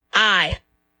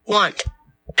want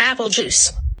apple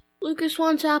juice. Lucas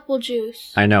wants apple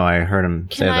juice. I know, I heard him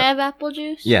say that. Can I have apple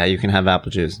juice? Yeah, you can have apple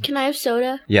juice. Can I have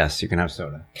soda? Yes, you can have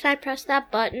soda. Can I press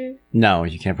that button? No,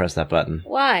 you can't press that button.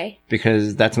 Why?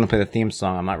 Because that's going to play the theme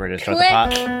song. I'm not ready to start Click. the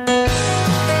pot.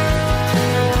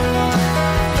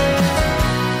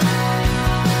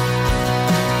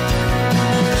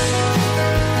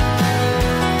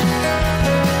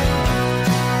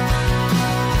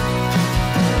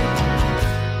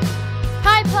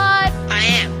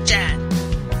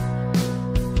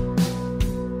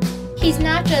 He's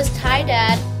not just Hi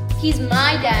Dad, he's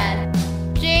my dad.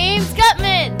 James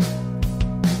Gutman!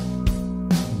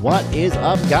 What is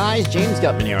up, guys? James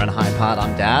Gutman here on Hi Pod.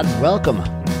 I'm Dad. Welcome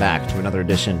back to another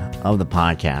edition of the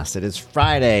podcast. It is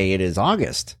Friday. It is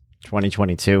August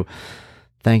 2022.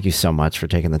 Thank you so much for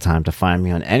taking the time to find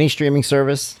me on any streaming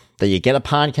service that you get a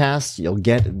podcast. You'll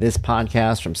get this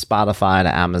podcast from Spotify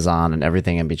to Amazon and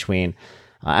everything in between.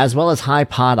 As well as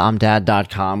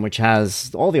HiPodI'mDad.com, which has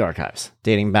all the archives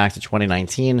dating back to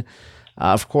 2019.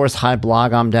 Of course, Hi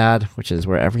Blog I'm Dad, which is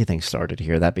where everything started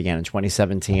here. That began in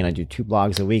 2017. I do 2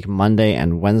 blogs a week, Monday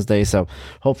and Wednesday. So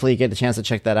hopefully you get a chance to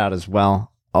check that out as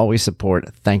well. Always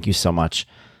support. Thank you so much.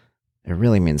 It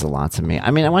really means a lot to me. I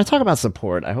mean, when I talk about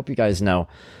support, I hope you guys know,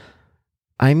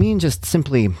 I mean just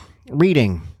simply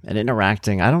reading and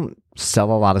interacting. I don't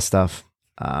sell a lot of stuff,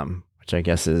 which I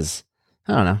guess is,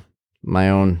 I don't know,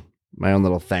 my own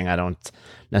little thing. I don't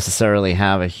necessarily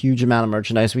have a huge amount of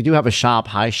merchandise. We do have a shop,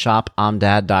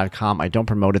 HiShopI'mDad.com. I don't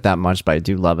promote it that much, but I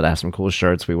do love it. I have some cool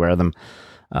shirts. We wear them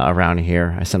around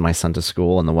here. I send my son to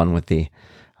school, and the one with the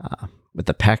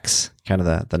pecs, kind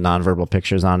of the nonverbal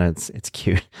pictures on it. It's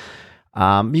cute. You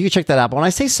can check that out. But when I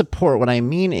say support, what I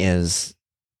mean is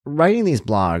writing these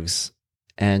blogs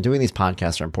and doing these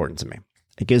podcasts are important to me.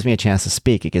 It gives me a chance to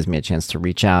speak. It gives me a chance to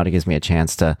reach out. It gives me a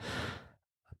chance to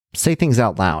say things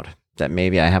out loud that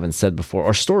maybe I haven't said before,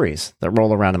 or stories that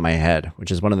roll around in my head, which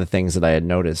is one of the things that I had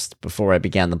noticed before I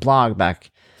began the blog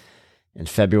back in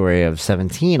February of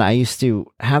 17. I used to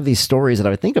have these stories that I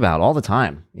would think about all the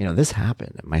time. You know, this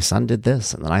happened, and my son did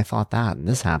this, and then I thought that, and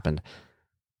this happened.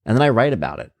 And then I write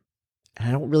about it. And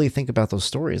I don't really think about those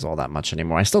stories all that much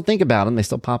anymore. I still think about them. They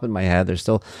still pop in my head. There's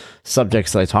still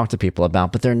subjects that I talk to people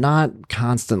about, but they're not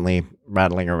constantly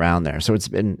rattling around there. So it's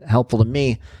been helpful to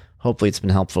me. Hopefully it's been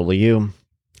helpful to you.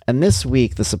 And this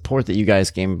week, the support that you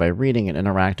guys gave me by reading and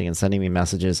interacting and sending me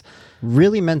messages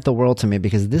really meant the world to me,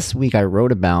 because this week I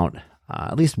wrote about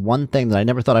at least one thing that I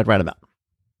never thought I'd write about.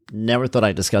 Never thought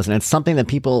I'd discuss. And it's something that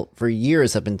people for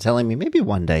years have been telling me, maybe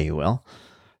one day you will.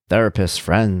 Therapists,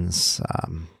 friends,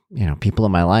 people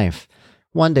in my life.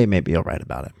 One day maybe you'll write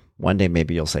about it. One day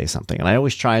maybe you'll say something. And I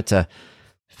always try to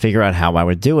figure out how I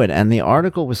would do it. And the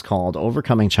article was called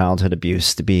Overcoming Childhood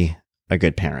Abuse to Be a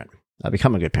Good Parent.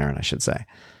 Become a good parent, I should say.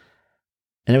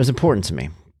 And it was important to me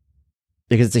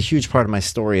because it's a huge part of my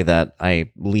story that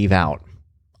I leave out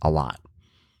a lot.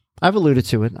 I've alluded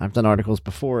to it. I've done articles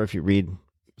before. If you read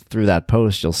through that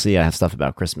post, you'll see I have stuff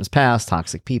about Christmas past,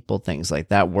 toxic people, things like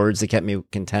that, words that kept me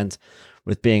content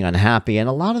with being unhappy. And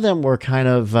a lot of them were kind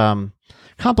of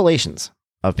compilations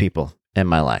of people in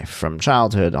my life from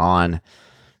childhood on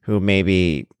who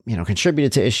maybe,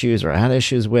 contributed to issues or I had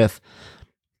issues with.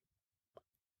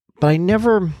 But I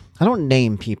don't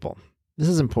name people. This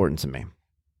is important to me.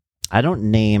 I don't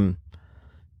name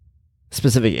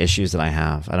specific issues that I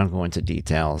have. I don't go into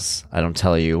details. I don't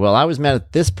tell you, well, I was mad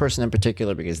at this person in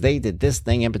particular because they did this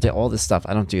thing in particular, all this stuff.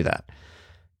 I don't do that.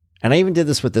 And I even did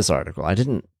this with this article. I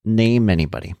didn't name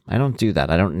anybody. I don't do that.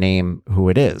 I don't name who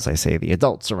it is. I say the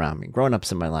adults around me,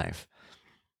 grown-ups in my life.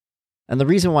 And the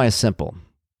reason why is simple.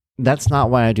 That's not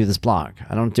why I do this blog.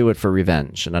 I don't do it for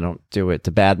revenge, and I don't do it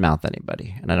to badmouth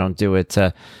anybody, and I don't do it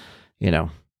to,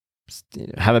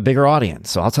 have a bigger audience.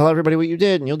 So I'll tell everybody what you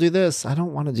did, and you'll do this. I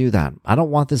don't want to do that. I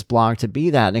don't want this blog to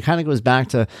be that. And it kind of goes back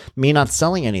to me not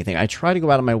selling anything. I try to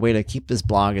go out of my way to keep this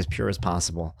blog as pure as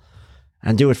possible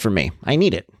and do it for me. I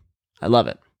need it. I love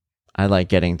it. I like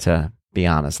getting to be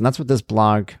honest. And that's what this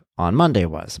blog on Monday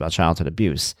was, about childhood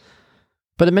abuse.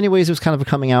 But in many ways, it was kind of a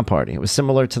coming out party. It was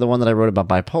similar to the one that I wrote about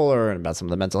bipolar and about some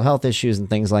of the mental health issues and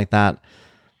things like that.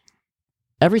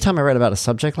 Every time I write about a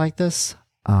subject like this,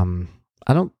 I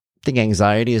don't think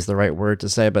anxiety is the right word to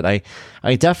say, but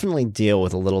I definitely deal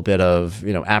with a little bit of,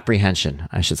 apprehension,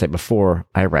 I should say, before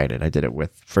I write it. I did it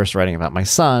with first writing about my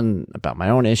son, about my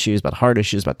own issues, about heart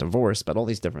issues, about divorce, about all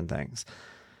these different things.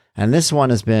 And this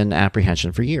one has been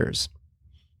apprehension for years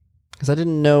because I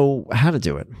didn't know how to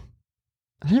do it.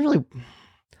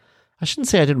 I shouldn't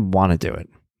say I didn't want to do it,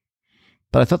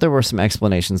 but I thought there were some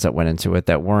explanations that went into it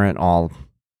that weren't all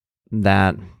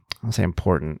that, I'll say,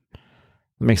 important.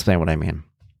 Let me explain what I mean.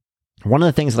 One of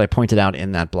the things that I pointed out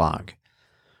in that blog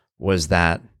was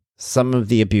that some of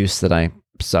the abuse that I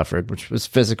suffered, which was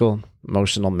physical,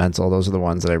 emotional, mental, those are the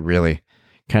ones that I really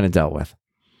kind of dealt with.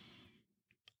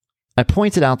 I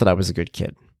pointed out that I was a good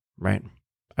kid, right?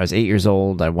 I was 8 years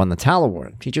old. I won the TAL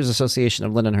Award, Teachers Association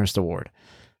of Lindenhurst Award.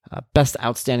 Best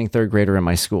outstanding third grader in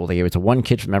my school. They gave it to one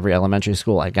kid from every elementary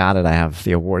school. I got it. I have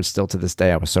the award still to this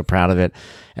day. I was so proud of it.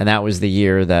 And that was the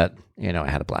year that, I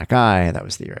had a black eye. That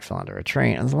was the year I fell under a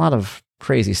train. And a lot of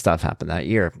crazy stuff happened that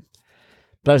year.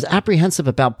 But I was apprehensive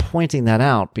about pointing that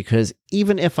out because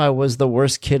even if I was the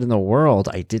worst kid in the world,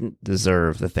 I didn't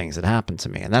deserve the things that happened to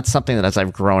me. And that's something that as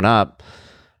I've grown up,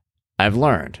 I've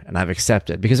learned and I've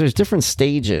accepted because there's different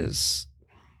stages.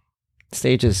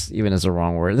 Stages even is a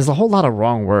wrong word. There's a whole lot of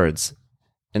wrong words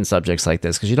in subjects like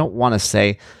this because you don't want to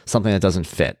say something that doesn't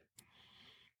fit.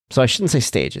 So I shouldn't say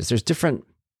stages. There's different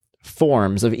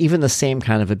forms of even the same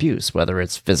kind of abuse, whether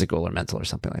it's physical or mental or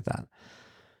something like that.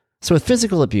 So with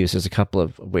physical abuse, there's a couple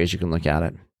of ways you can look at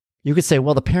it. You could say,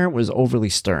 well, the parent was overly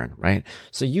stern, right?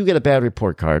 So you get a bad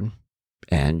report card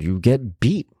and you get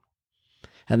beat.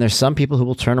 And there's some people who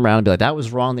will turn around and be like, that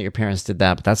was wrong that your parents did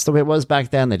that, but that's the way it was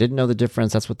back then. They didn't know the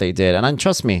difference. That's what they did. And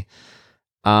trust me,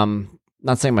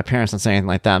 not saying my parents, not saying anything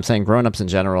like that. I'm saying grown-ups in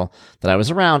general that I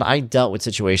was around. I dealt with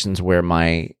situations where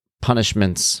my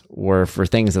punishments were for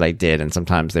things that I did. And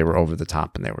sometimes they were over the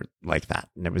top and they were like that.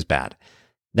 And it was bad.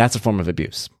 That's a form of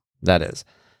abuse. That is.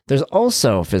 There's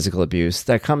also physical abuse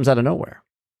that comes out of nowhere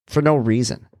for no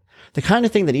reason. The kind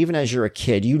of thing that even as you're a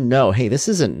kid, hey, this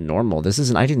isn't normal.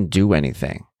 I didn't do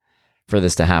anything for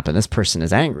this to happen. This person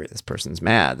is angry. This person's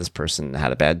mad. This person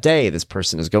had a bad day. This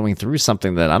person is going through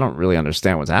something that I don't really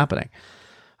understand what's happening.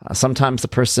 Sometimes the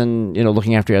person,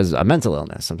 looking after you has a mental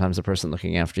illness. Sometimes the person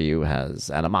looking after you has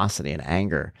animosity and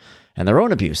anger and their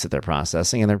own abuse that they're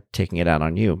processing and they're taking it out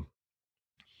on you.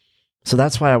 So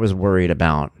that's why I was worried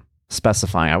about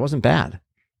specifying I wasn't bad,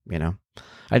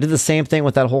 I did the same thing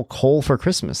with that whole coal for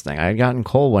Christmas thing. I had gotten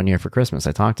coal one year for Christmas.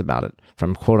 I talked about it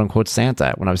from quote unquote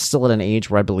Santa when I was still at an age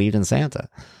where I believed in Santa.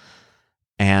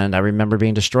 And I remember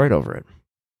being destroyed over it,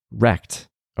 wrecked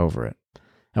over it.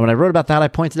 And when I wrote about that, I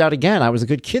pointed out again, I was a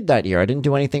good kid that year. I didn't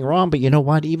do anything wrong, but you know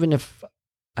what? Even if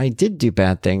I did do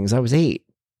bad things, I was 8,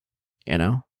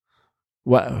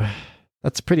 What?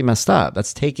 That's pretty messed up.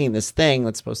 That's taking this thing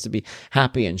that's supposed to be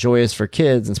happy and joyous for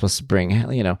kids and supposed to bring,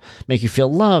 make you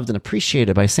feel loved and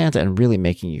appreciated by Santa and really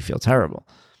making you feel terrible.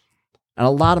 And a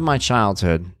lot of my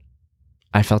childhood,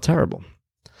 I felt terrible.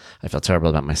 I felt terrible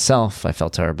about myself. I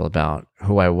felt terrible about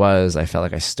who I was. I felt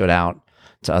like I stood out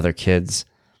to other kids.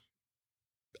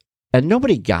 And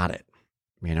nobody got it.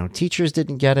 Teachers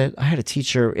didn't get it. I had a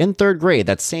teacher in 3rd grade,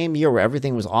 that same year where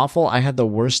everything was awful. I had the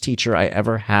worst teacher I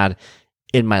ever had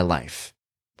in my life.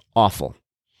 Awful.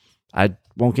 I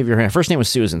won't give you her first name was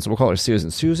Susan, so we'll call her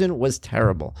Susan. Susan was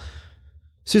terrible.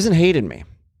 Susan hated me.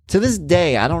 To this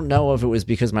day, I don't know if it was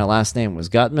because my last name was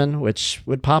Gutman, which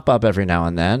would pop up every now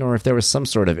and then, or if there was some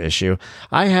sort of issue.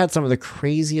 I had some of the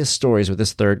craziest stories with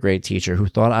this 3rd grade teacher who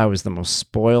thought I was the most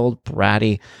spoiled,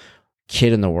 bratty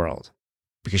kid in the world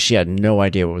because she had no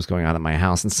idea what was going on in my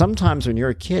house. And sometimes when you're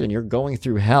a kid and you're going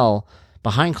through hell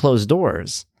behind closed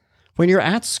doors, when you're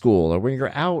at school or when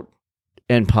you're out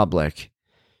in public,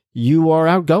 you are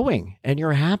outgoing and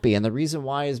you're happy. And the reason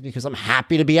why is because I'm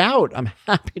happy to be out. I'm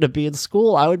happy to be in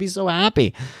school. I would be so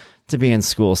happy to be in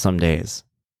school some days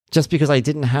just because I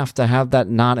didn't have to have that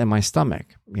knot in my stomach,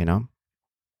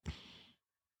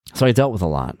 So I dealt with a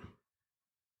lot.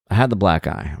 I had the black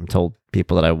eye. I told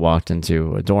people that I walked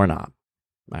into a doorknob.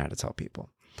 I had to tell people.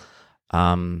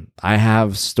 I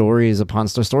have stories upon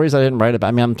stories I didn't write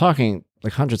about. I'm talking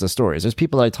like hundreds of stories. There's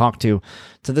people that I talk to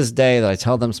this day that I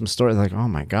tell them some stories like, oh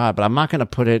my God, but I'm not going to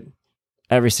put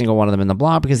every single one of them in the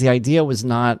blog because the idea was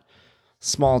not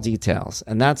small details.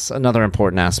 And that's another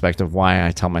important aspect of why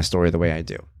I tell my story the way I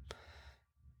do.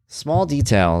 Small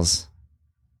details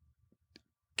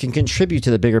can contribute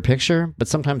to the bigger picture, but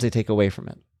sometimes they take away from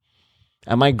it.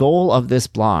 And my goal of this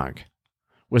blog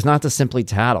was not to simply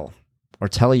tattle or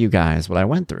tell you guys what I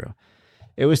went through.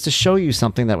 It was to show you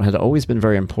something that had always been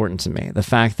very important to me. The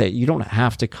fact that you don't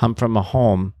have to come from a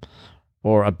home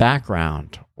or a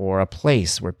background or a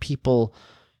place where people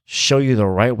show you the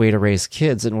right way to raise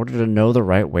kids in order to know the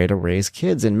right way to raise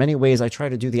kids. In many ways, I try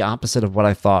to do the opposite of what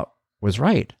I thought was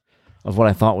right, of what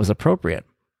I thought was appropriate.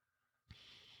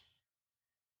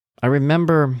 I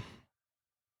remember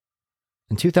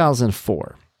in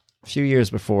 2004, a few years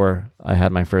before I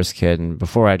had my first kid and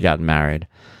before I'd gotten married,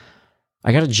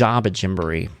 I got a job at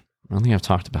Gymboree I don't think I've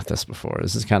talked about this before.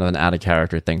 This is kind of an out of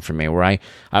character thing for me, where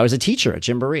I was a teacher at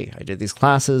Gymboree. I did these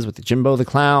classes with the Jimbo the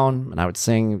Clown, and I would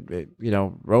sing,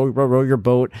 row your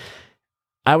boat.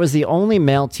 I was the only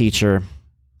male teacher.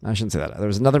 I shouldn't say that. There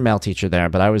was another male teacher there,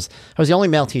 but I was the only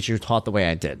male teacher who taught the way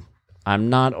I did. I'm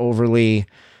not overly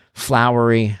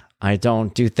flowery. I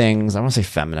don't do things, I want to say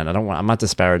feminine. I'm not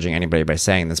disparaging anybody by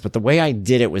saying this, but the way I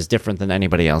did it was different than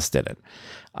anybody else did it.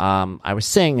 I would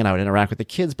sing and I would interact with the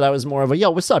kids, but I was more of a,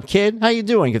 yo, what's up, kid? How you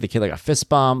doing? Give the kid like a fist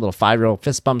bump, little 5-year-old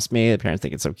fist bumps me. The parents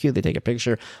think it's so cute. They take a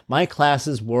picture. My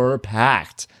classes were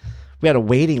packed. We had a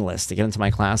waiting list to get into my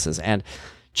classes. And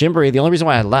Gymboree, the only reason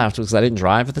why I left was because I didn't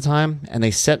drive at the time, and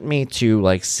they sent me to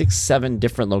like 6-7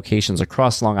 different locations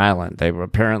across Long Island.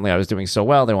 Apparently I was doing so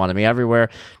well, they wanted me everywhere.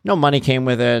 No money came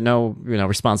with it, no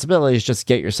responsibilities, just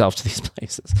get yourself to these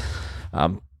places.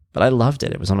 But I loved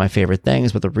it. It was one of my favorite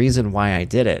things. But the reason why I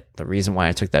did it, the reason why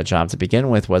I took that job to begin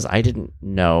with, was I didn't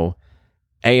know,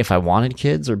 A, if I wanted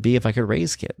kids, or B, if I could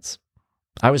raise kids.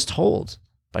 I was told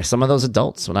by some of those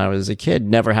adults when I was a kid,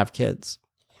 never have kids.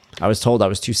 I was told I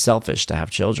was too selfish to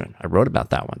have children. I wrote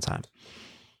about that one time.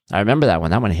 I remember that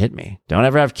one. That one hit me. Don't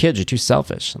ever have kids. You're too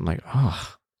selfish. I'm like,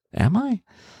 oh, am I?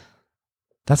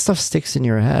 That stuff sticks in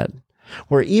your head.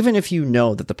 Where even if you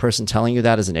know that the person telling you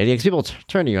that is an idiot, because people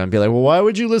turn to you and be like, well, why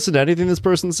would you listen to anything this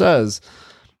person says?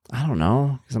 I don't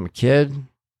know, because I'm a kid.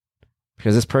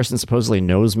 Because this person supposedly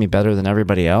knows me better than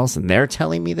everybody else, and they're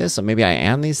telling me this, so maybe I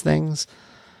am these things.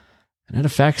 And it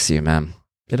affects you, man.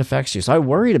 It affects you. So I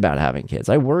worried about having kids.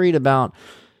 I worried about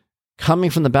coming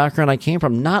from the background I came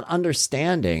from, not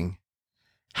understanding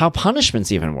how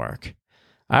punishments even work.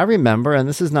 I remember, and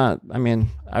this is not, I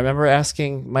remember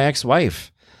asking my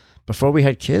ex-wife before we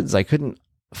had kids, I couldn't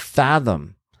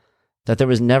fathom that there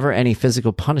was never any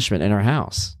physical punishment in our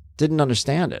house. Didn't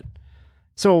understand it.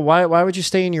 So why would you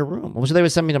stay in your room? Well, so they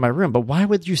would send me to my room, but why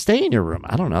would you stay in your room?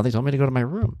 I don't know. They told me to go to my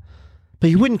room. But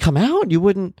you wouldn't come out. You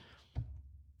wouldn't.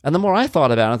 And the more I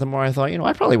thought about it, the more I thought,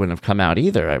 I probably wouldn't have come out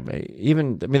either.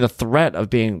 The threat of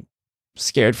being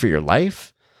scared for your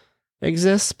life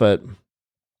exists, but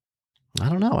I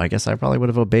don't know. I guess I probably would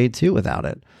have obeyed too without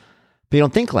it. But you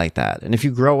don't think like that. And if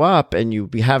you grow up and you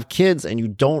have kids and you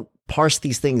don't parse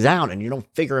these things out and you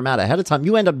don't figure them out ahead of time,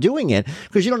 you end up doing it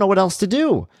because you don't know what else to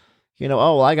do.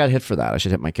 I got hit for that. I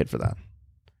should hit my kid for that.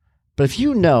 But if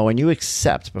you know and you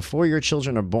accept before your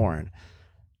children are born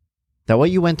that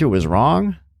what you went through was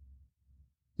wrong,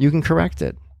 you can correct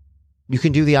it. You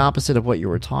can do the opposite of what you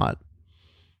were taught.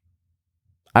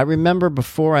 I remember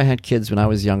before I had kids when I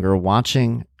was younger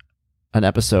watching an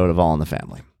episode of All in the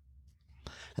Family.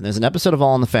 And there's an episode of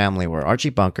All in the Family where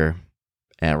Archie Bunker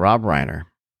and Rob Reiner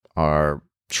are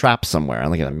trapped somewhere,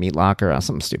 like in a meat locker or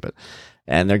something stupid.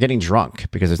 And they're getting drunk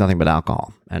because there's nothing but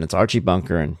alcohol. And it's Archie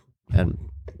Bunker and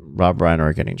Rob Reiner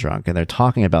are getting drunk. And they're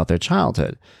talking about their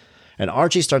childhood. And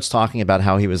Archie starts talking about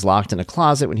how he was locked in a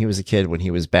closet when he was a kid, when he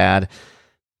was bad.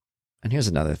 And here's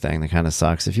another thing that kind of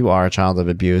sucks. If you are a child of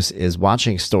abuse, is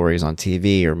watching stories on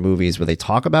TV or movies where they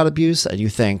talk about abuse and you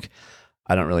think,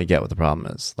 I don't really get what the problem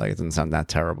is. Like, it doesn't sound that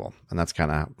terrible. And that's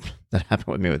kind of, that happened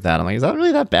with me with that. I'm like, is that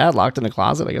really that bad? Locked in the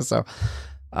closet? I guess so.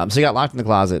 So he got locked in the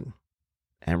closet.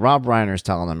 And Rob Reiner's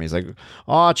telling him, he's like,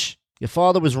 Arch, your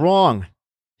father was wrong.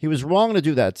 He was wrong to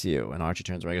do that to you. And Archie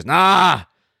turns around and goes, nah.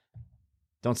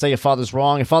 Don't say your father's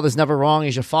wrong. Your father's never wrong.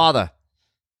 He's your father.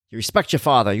 You respect your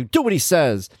father. You do what he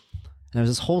says. And there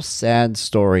was this whole sad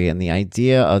story. And the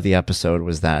idea of the episode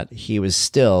was that he was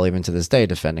still, even to this day,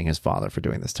 defending his father for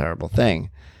doing this terrible thing.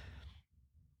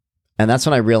 And that's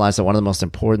when I realized that one of the most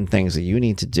important things that you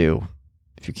need to do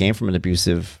if you came from an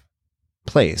abusive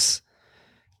place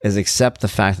is accept the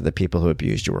fact that the people who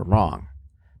abused you were wrong.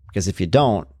 Because if you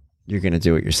don't, you're going to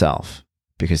do it yourself.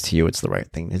 Because to you, it's the right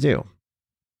thing to do.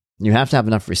 You have to have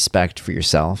enough respect for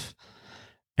yourself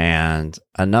and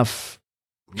enough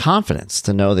confidence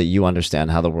to know that you understand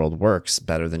how the world works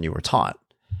better than you were taught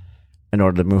in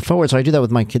order to move forward. So I do that with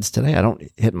my kids today. I don't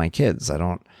hit my kids. I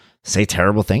don't say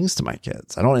terrible things to my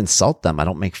kids. I don't insult them. I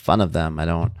don't make fun of them.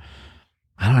 I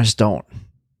just don't.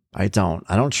 I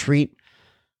don't treat,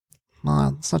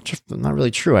 well, it's not really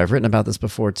true. I've written about this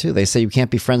before too. They say you can't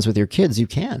be friends with your kids. You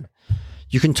can.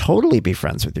 You can totally be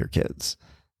friends with your kids.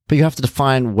 But you have to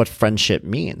define what friendship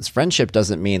means. Friendship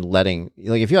doesn't mean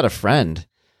if you had a friend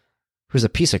who's a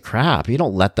piece of crap, you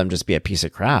don't let them just be a piece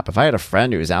of crap. If I had a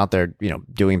friend who was out there,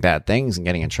 doing bad things and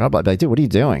getting in trouble, I'd be like, dude, what are you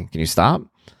doing? Can you stop?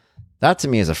 That to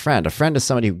me is a friend. A friend is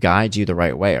somebody who guides you the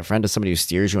right way. A friend is somebody who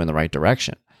steers you in the right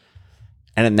direction.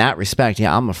 And in that respect,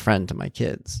 yeah, I'm a friend to my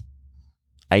kids.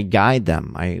 I guide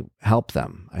them. I help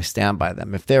them. I stand by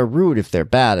them. If they're rude, if they're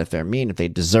bad, if they're mean, if they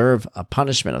deserve a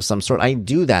punishment of some sort, I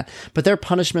do that. But their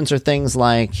punishments are things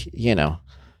like, you're not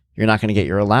going to get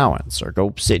your allowance, or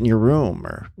go sit in your room,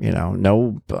 or,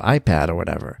 no iPad or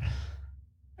whatever.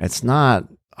 It's not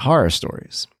horror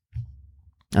stories.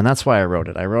 And that's why I wrote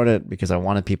it. I wrote it because I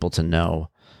wanted people to know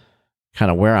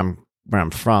kind of where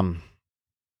I'm from,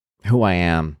 who I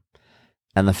am,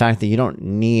 and the fact that you don't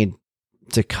need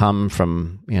to come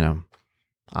from,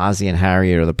 Ozzie and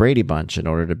Harriet or the Brady Bunch in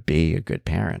order to be a good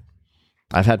parent.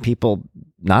 I've had people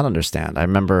not understand. I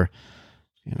remember,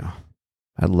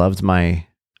 I loved my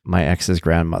ex's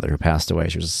grandmother who passed away.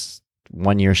 She was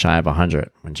 1 year shy of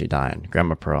 100 when she died.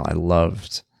 Grandma Pearl. I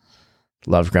loved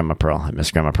Grandma Pearl. I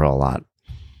miss Grandma Pearl a lot.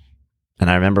 And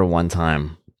I remember one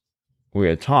time we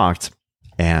had talked,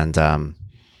 and,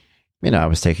 I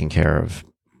was taking care of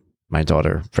my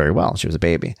daughter very well. She was a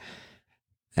baby.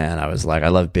 And I was like, I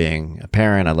love being a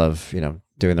parent. I love,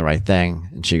 doing the right thing.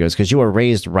 And she goes, because you were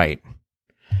raised right.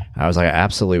 I was like, I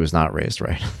absolutely was not raised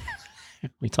right.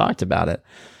 We talked about it.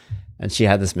 And she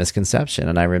had this misconception.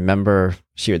 And I remember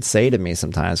she would say to me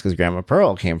sometimes, because Grandma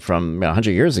Pearl came from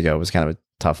 100 years ago, it was kind of a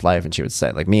tough life. And she would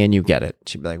say, like, me and you get it.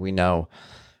 She'd be like, we know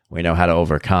how to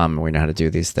overcome. We know how to do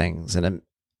these things. And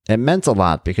it meant a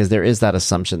lot, because there is that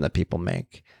assumption that people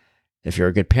make. If you're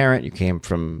a good parent, you came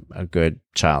from a good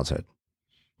childhood.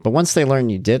 But once they learn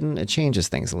you didn't, it changes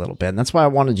things a little bit. And that's why I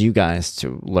wanted you guys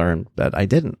to learn that I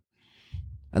didn't.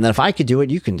 And then if I could do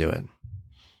it, you can do it.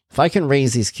 If I can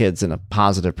raise these kids in a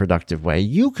positive, productive way,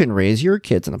 you can raise your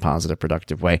kids in a positive,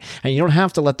 productive way. And you don't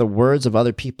have to let the words of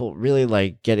other people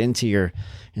really get into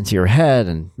your head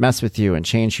and mess with you and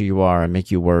change who you are and make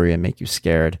you worry and make you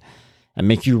scared and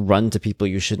make you run to people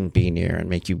you shouldn't be near and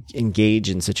make you engage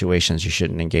in situations you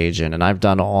shouldn't engage in. And I've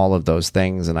done all of those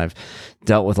things, and I've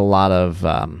dealt with a lot of,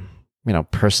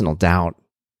 personal doubt,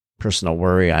 personal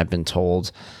worry. I've been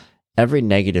told every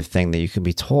negative thing that you can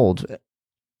be told,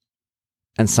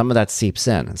 and some of that seeps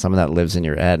in and some of that lives in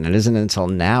your head. And it isn't until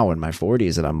now in my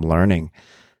 40s that I'm learning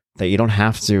that you don't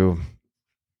have to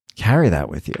carry that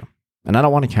with you. And I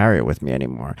don't want to carry it with me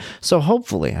anymore. So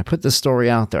hopefully I put this story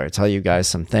out there. I tell you guys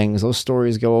some things. Those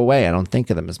stories go away. I don't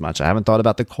think of them as much. I haven't thought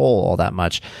about the coal all that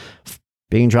much.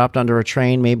 Being dropped under a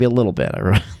train, maybe a little bit.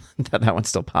 That one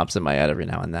still pops in my head every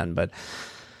now and then. But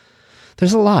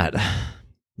there's a lot.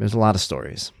 There's a lot of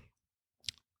stories.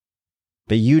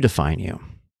 But you define you.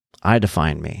 I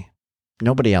define me.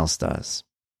 Nobody else does.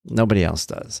 Nobody else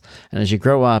does. And as you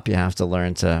grow up, you have to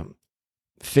learn to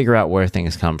figure out where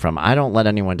things come from. I don't let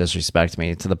anyone disrespect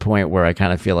me to the point where I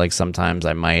kind of feel like sometimes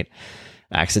I might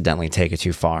accidentally take it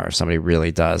too far if somebody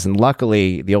really does. And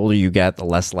luckily, the older you get, the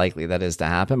less likely that is to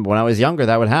happen. But when I was younger,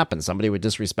 that would happen. Somebody would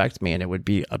disrespect me and it would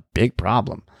be a big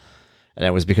problem. And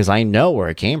it was because I know where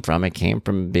it came from. It came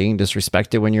from being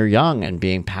disrespected when you're young and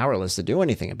being powerless to do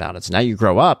anything about it. So now you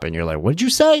grow up and you're like, what did you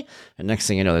say? And next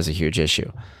thing you know, there's a huge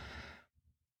issue.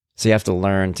 So you have to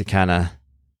learn to kind of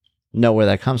know where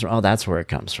that comes from. Oh, that's where it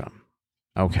comes from.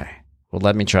 Okay. Well,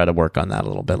 let me try to work on that a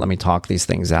little bit. Let me talk these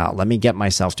things out. Let me get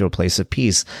myself to a place of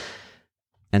peace.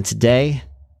 And today,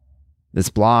 this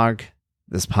blog,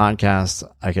 this podcast,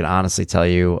 I can honestly tell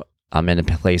you I'm in a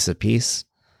place of peace.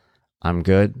 I'm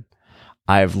good.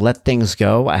 I've let things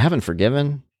go. I haven't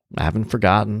forgiven. I haven't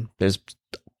forgotten. There's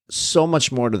so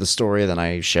much more to the story than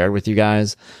I shared with you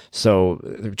guys. So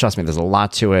trust me, there's a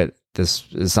lot to it. This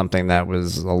is something that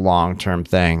was a long-term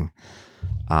thing.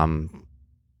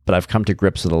 But I've come to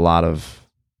grips with a lot of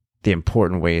the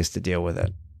important ways to deal with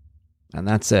it. And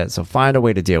that's it. So find a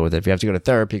way to deal with it. If you have to go to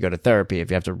therapy, go to therapy.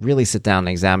 If you have to really sit down and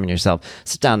examine yourself,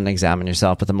 sit down and examine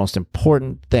yourself. But the most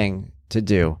important thing to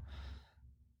do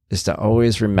is to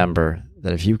always remember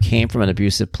that if you came from an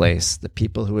abusive place, the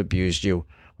people who abused you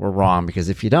were wrong. Because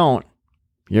if you don't,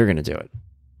 you're going to do it.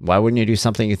 Why wouldn't you do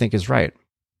something you think is right?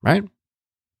 Right?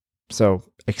 So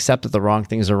accept that the wrong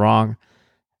things are wrong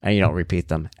and you don't repeat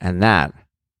them. And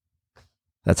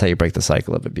that's how you break the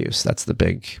cycle of abuse. That's the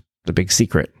big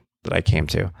secret that I came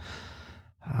to.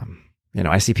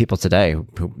 I see people today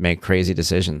who make crazy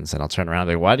decisions, and I'll turn around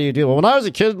and go, why do you do? Well, when I was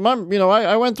a kid, Mom,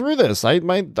 I went through this. I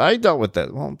dealt with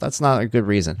it. Well, that's not a good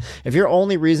reason. If your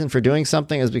only reason for doing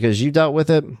something is because you dealt with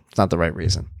it, it's not the right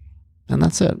reason. And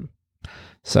that's it.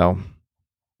 So,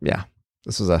 yeah,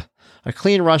 this was a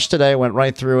clean rush today. Went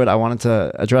right through it. I wanted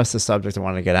to address the subject. I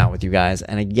wanted to get out with you guys.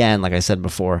 And again, like I said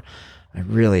before, I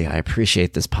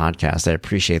appreciate this podcast. I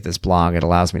appreciate this blog. It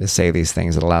allows me to say these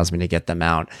things. It allows me to get them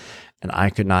out. And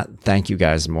I could not thank you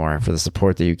guys more for the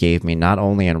support that you gave me, not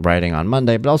only in writing on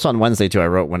Monday, but also on Wednesday too. I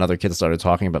wrote when other kids started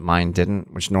talking, but mine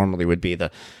didn't, which normally would be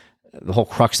the whole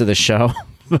crux of the show.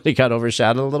 but it got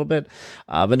overshadowed a little bit.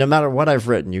 But no matter what I've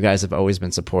written, you guys have always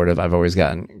been supportive. I've always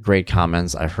gotten great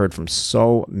comments. I've heard from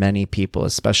so many people,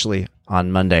 especially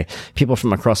on Monday, people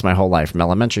from across my whole life, from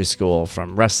elementary school,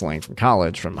 from wrestling, from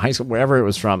college, from high school, wherever it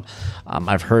was from.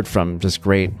 I've heard from just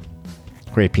great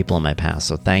people in my past.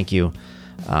 So thank you.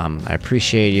 I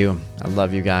appreciate you. I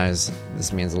love you guys.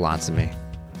 This means a lot to me.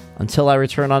 Until I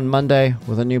return on Monday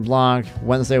with a new blog,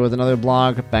 Wednesday with another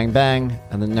blog, bang, bang,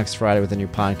 and then next Friday with a new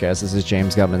podcast, this is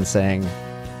James Gutman saying,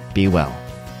 be well.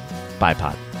 Bye,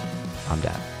 Pod. I'm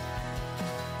Dad.